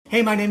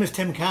Hey, my name is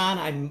Tim Conn.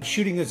 I'm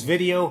shooting this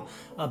video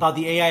about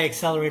the AI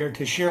Accelerator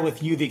to share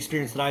with you the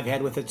experience that I've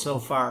had with it so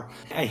far.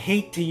 I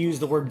hate to use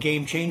the word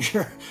game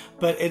changer,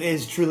 but it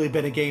has truly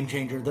been a game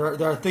changer.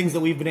 There are things that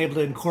we've been able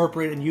to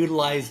incorporate and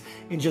utilize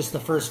in just the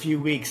first few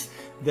weeks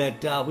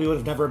that we would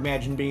have never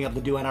imagined being able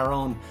to do on our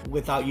own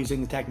without using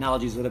the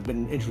technologies that have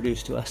been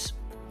introduced to us.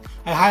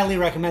 I highly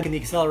recommend the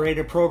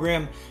Accelerator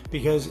program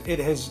because it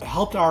has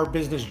helped our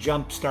business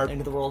jumpstart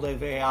into the world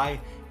of AI,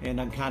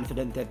 and I'm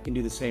confident that it can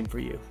do the same for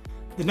you.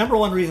 The number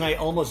one reason I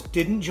almost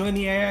didn't join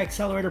the AI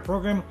Accelerator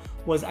program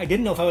was I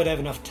didn't know if I would have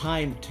enough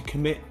time to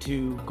commit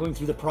to going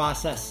through the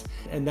process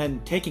and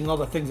then taking all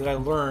the things that I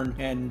learned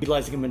and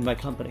utilizing them in my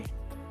company.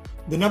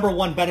 The number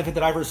one benefit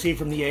that I've received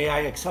from the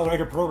AI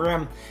Accelerator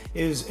program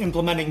is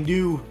implementing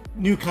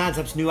new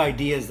concepts, new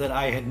ideas that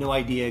I had no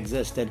idea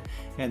existed,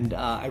 and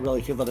I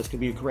really feel that it's going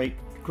to be a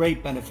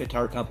great benefit to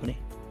our company.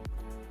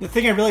 The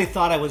thing I really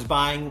thought I was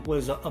buying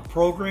was a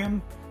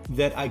program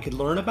that I could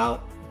learn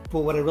about,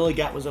 but what I really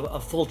got was a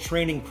full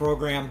training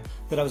program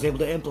that I was able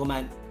to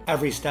implement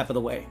every step of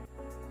the way.